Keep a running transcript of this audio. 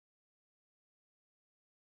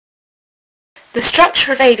The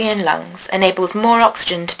structure of avian lungs enables more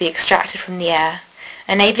oxygen to be extracted from the air,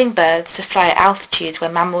 enabling birds to fly at altitudes where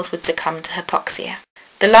mammals would succumb to hypoxia.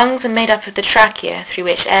 The lungs are made up of the trachea, through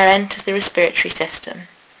which air enters the respiratory system.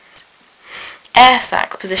 Air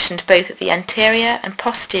sacs positioned both at the anterior and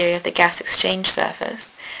posterior of the gas exchange surface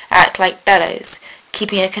act like bellows,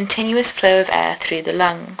 keeping a continuous flow of air through the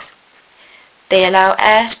lungs. They allow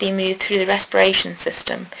air to be moved through the respiration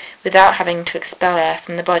system without having to expel air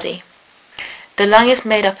from the body. The lung is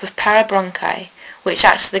made up of parabronchi, which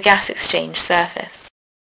act as the gas exchange surface.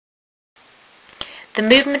 The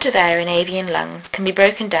movement of air in avian lungs can be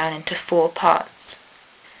broken down into 4 parts.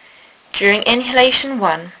 During inhalation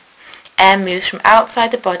 1, air moves from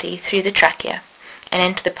outside the body through the trachea and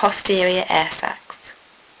into the posterior air sacs.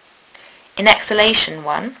 In exhalation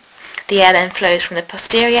 1, the air then flows from the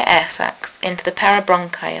posterior air sacs into the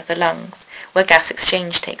parabronchi of the lungs, where gas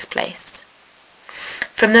exchange takes place.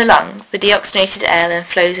 From the lungs, the deoxygenated air then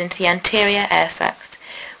flows into the anterior air sacs,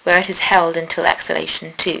 where it is held until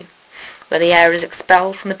exhalation 2, where the air is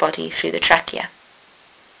expelled from the body through the trachea.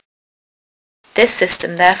 This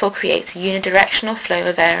system therefore creates a unidirectional flow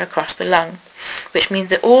of air across the lung, which means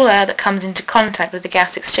that all air that comes into contact with the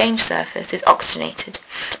gas exchange surface is oxygenated,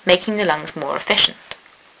 making the lungs more efficient.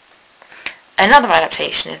 Another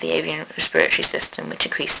adaptation of the avian respiratory system which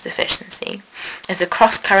increases efficiency is the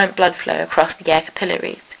cross-current blood flow across the air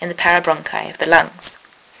capillaries in the parabronchi of the lungs.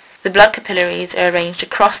 The blood capillaries are arranged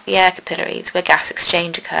across the air capillaries where gas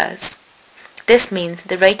exchange occurs. This means that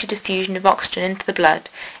the rate of diffusion of oxygen into the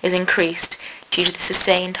blood is increased due to the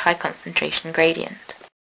sustained high concentration gradient.